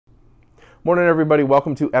Morning, everybody.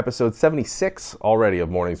 Welcome to episode 76 already of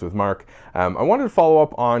Mornings with Mark. I wanted to follow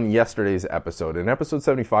up on yesterday's episode. In episode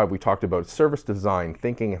 75, we talked about service design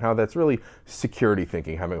thinking and how that's really security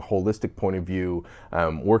thinking, having a holistic point of view,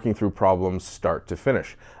 working through problems start to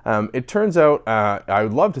finish. It turns out, I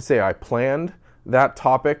would love to say I planned that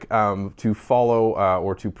topic to follow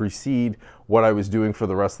or to precede what I was doing for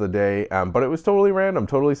the rest of the day, but it was totally random,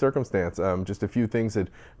 totally circumstance. Just a few things had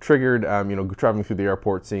triggered, traveling through the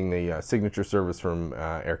airport, seeing the signature service from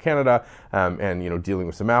Air Canada, and dealing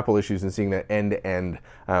with some Apple issues and seeing that end-to-end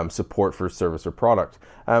support for service or product.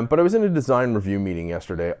 But I was in a design review meeting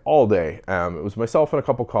yesterday all day. It was myself and a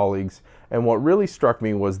couple colleagues, and what really struck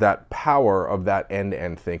me was that power of that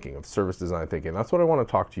end-to-end thinking, of service design thinking. That's what I want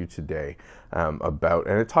to talk to you today about,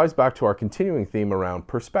 and it ties back to our continuing theme around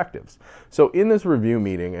perspectives. So in this review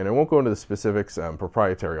meeting, and I won't go into the specifics,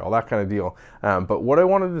 proprietary, all that kind of deal, but what I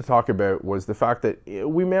wanted to talk about was the fact that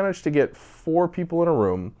we managed to get 4 people in a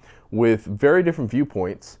room with very different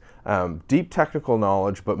viewpoints, deep technical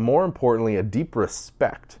knowledge, but more importantly, a deep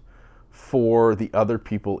respect for the other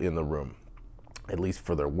people in the room, at least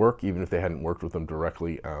for their work, even if they hadn't worked with them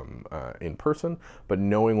directly in person, but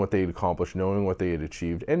knowing what they had accomplished, knowing what they had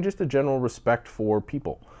achieved, and just a general respect for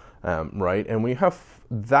people, right? And when you have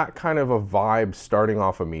that kind of a vibe starting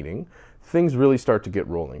off a meeting, things really start to get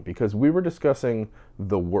rolling, because we were discussing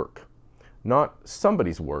the work. Not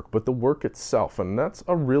somebody's work, but the work itself. And that's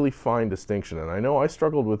a really fine distinction. And I know I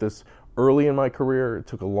struggled with this early in my career. It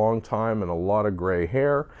took a long time and a lot of gray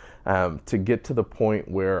hair to get to the point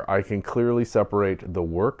where I can clearly separate the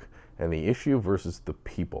work and the issue versus the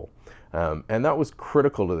people. And that was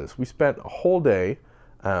critical to this. We spent a whole day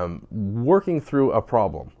working through a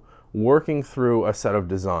problem, working through a set of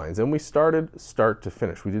designs, and we started start to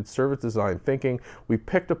finish. We did service design thinking. We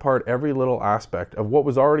picked apart every little aspect of what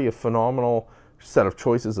was already a phenomenal set of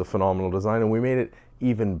choices, a phenomenal design, and we made it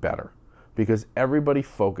even better because everybody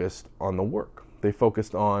focused on the work. They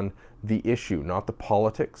focused on the issue, not the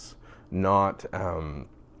politics, not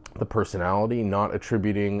the personality, not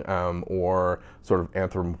attributing or sort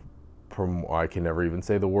of I can never even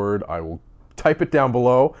say the word. I will type it down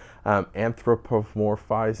below.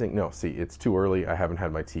 Anthropomorphizing. No, see, it's too early. I haven't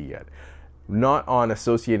had my tea yet. Not on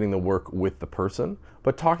associating the work with the person,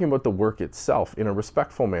 but talking about the work itself in a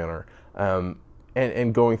respectful manner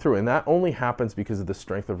and going through. And that only happens because of the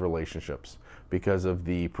strength of relationships, because of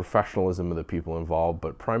the professionalism of the people involved,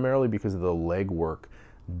 but primarily because of the legwork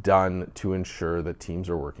done to ensure that teams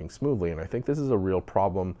are working smoothly. And I think this is a real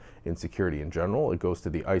problem in security in general. It goes to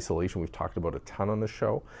the isolation we've talked about a ton on the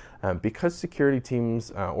show. Because security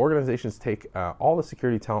teams, organizations take all the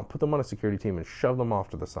security talent, put them on a security team and shove them off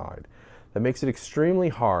to the side. That makes it extremely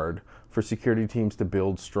hard for security teams to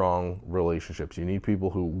build strong relationships. You need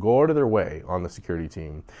people who go out of their way on the security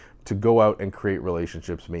team to go out and create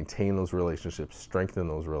relationships, maintain those relationships, strengthen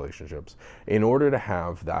those relationships in order to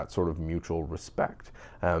have that sort of mutual respect,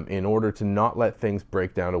 in order to not let things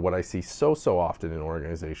break down to what I see so often in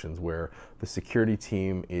organizations where the security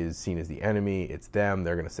team is seen as the enemy, it's them,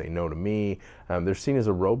 they're going to say no to me, they're seen as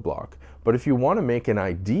a roadblock. But if you want to make an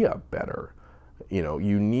idea better,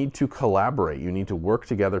 you need to collaborate. You need to work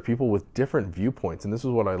together, people with different viewpoints. And this is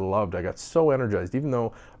what I loved. I got so energized, even though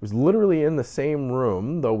I was literally in the same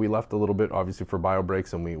room, though we left a little bit, obviously, for bio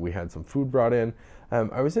breaks, and we had some food brought in.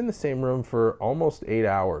 I was in the same room for almost 8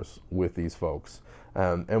 hours with these folks.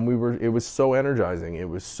 And it was so energizing. It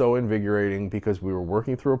was so invigorating because we were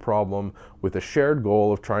working through a problem with a shared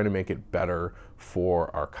goal of trying to make it better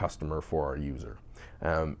for our customer, for our user.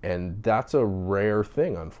 And that's a rare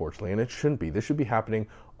thing, unfortunately, and it shouldn't be. This should be happening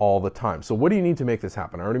all the time. So what do you need to make this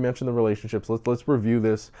happen? I already mentioned the relationships. Let's review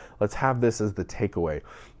this. Let's have this as the takeaway.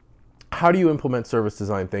 How do you implement service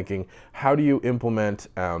design thinking? How do you implement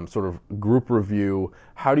sort of group review?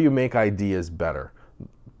 How do you make ideas better?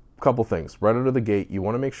 A couple things. Right out of the gate, you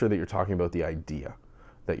want to make sure that you're talking about the idea,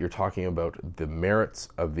 that you're talking about the merits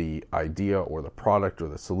of the idea or the product or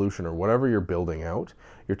the solution or whatever you're building out.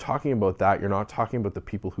 You're talking about that. You're not talking about the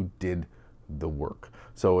people who did the work.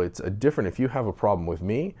 So it's different. If you have a problem with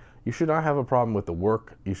me, you should not have a problem with the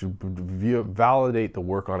work. You should validate the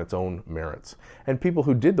work on its own merits. And people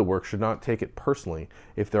who did the work should not take it personally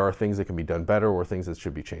if there are things that can be done better or things that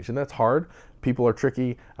should be changed. And that's hard. People are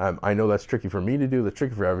tricky. I know that's tricky for me to do, that's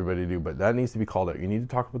tricky for everybody to do, but that needs to be called out. You need to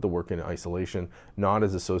talk about the work in isolation, not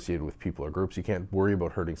as associated with people or groups. You can't worry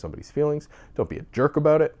about hurting somebody's feelings. Don't be a jerk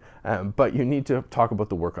about it, but you need to talk about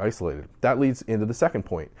the work isolated. That leads into the second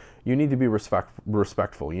point. You need to be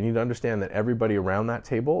respectful. You need to understand that everybody around that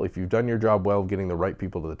table, if you've done your job well, getting the right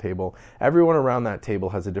people to the table, everyone around that table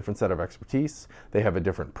has a different set of expertise, they have a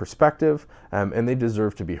different perspective, and they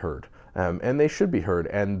deserve to be heard. And they should be heard,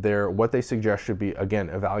 and what they suggest should be, again,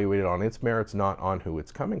 evaluated on its merits, not on who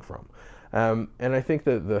it's coming from. And I think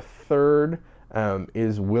that the third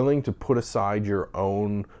is willing to put aside your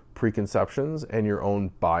own preconceptions and your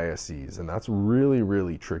own biases, and that's really,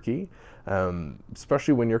 really tricky,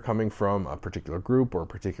 especially when you're coming from a particular group or a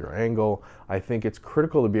particular angle. I think it's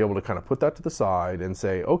critical to be able to kind of put that to the side and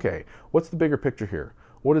say, okay, what's the bigger picture here?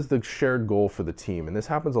 What is the shared goal for the team? And this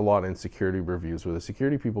happens a lot in security reviews where the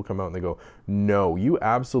security people come out and they go, no, you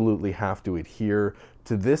absolutely have to adhere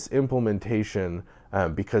to this implementation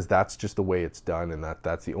because that's just the way it's done, and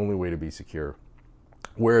that's the only way to be secure.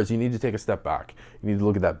 Whereas you need to take a step back. You need to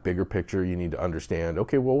look at that bigger picture. You need to understand,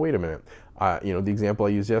 okay, well, wait a minute. The example I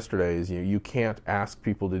used yesterday is you can't ask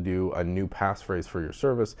people to do a new passphrase for your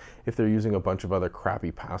service if they're using a bunch of other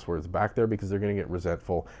crappy passwords back there, because they're going to get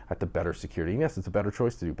resentful at the better security. And yes, it's a better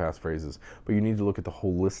choice to do passphrases, but you need to look at the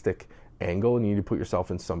holistic angle, and you need to put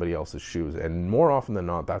yourself in somebody else's shoes. And more often than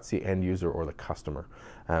not, that's the end user or the customer.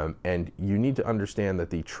 And you need to understand that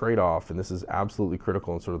the trade-off, and this is absolutely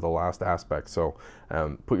critical in sort of the last aspect, so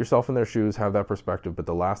put yourself in their shoes, have that perspective, but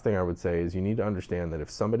the last thing I would say is you need to understand that if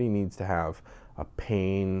somebody needs to have a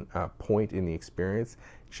pain point in the experience,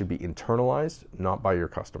 it should be internalized, not by your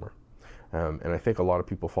customer. And I think a lot of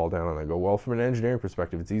people fall down on that and go, well, from an engineering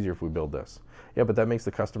perspective, it's easier if we build this. Yeah, but that makes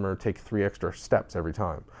the customer take 3 extra steps every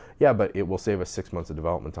time. Yeah, but it will save us 6 months of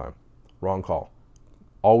development time. Wrong call.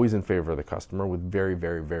 Always in favor of the customer, with very,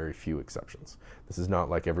 very, very few exceptions. This is not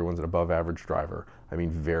like everyone's an above average driver. I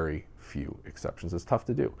mean, very few exceptions. It's tough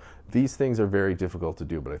to do. These things are very difficult to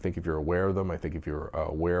do, but I think if you're aware of them, I think if you're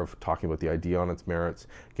aware of talking about the idea on its merits,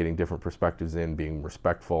 getting different perspectives in, being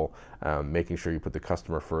respectful, making sure you put the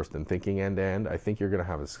customer first and thinking end to end, I think you're going to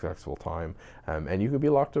have a successful time. And you could be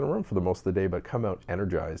locked in a room for the most of the day, but come out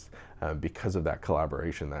energized because of that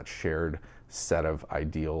collaboration, that shared set of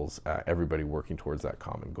ideals, everybody working towards that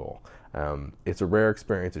common goal. It's a rare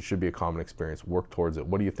experience. It should be a common experience. Work towards it.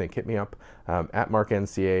 What do you think? Hit me up at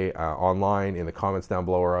MarkNCA online in the comments down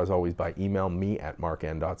below, or as always by email, me at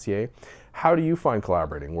markn.ca. How do you find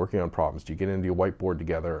collaborating, working on problems? Do you get into your whiteboard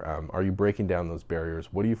together? Are you breaking down those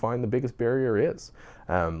barriers? What do you find the biggest barrier is?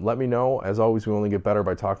 Let me know. As always, we only get better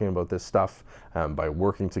by talking about this stuff, by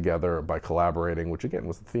working together, by collaborating, which again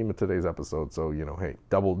was the theme of today's episode. So, hey,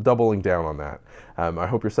 doubling down on that. I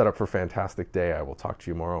hope you're set up for a fantastic day. I will talk to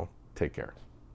you tomorrow. Take care.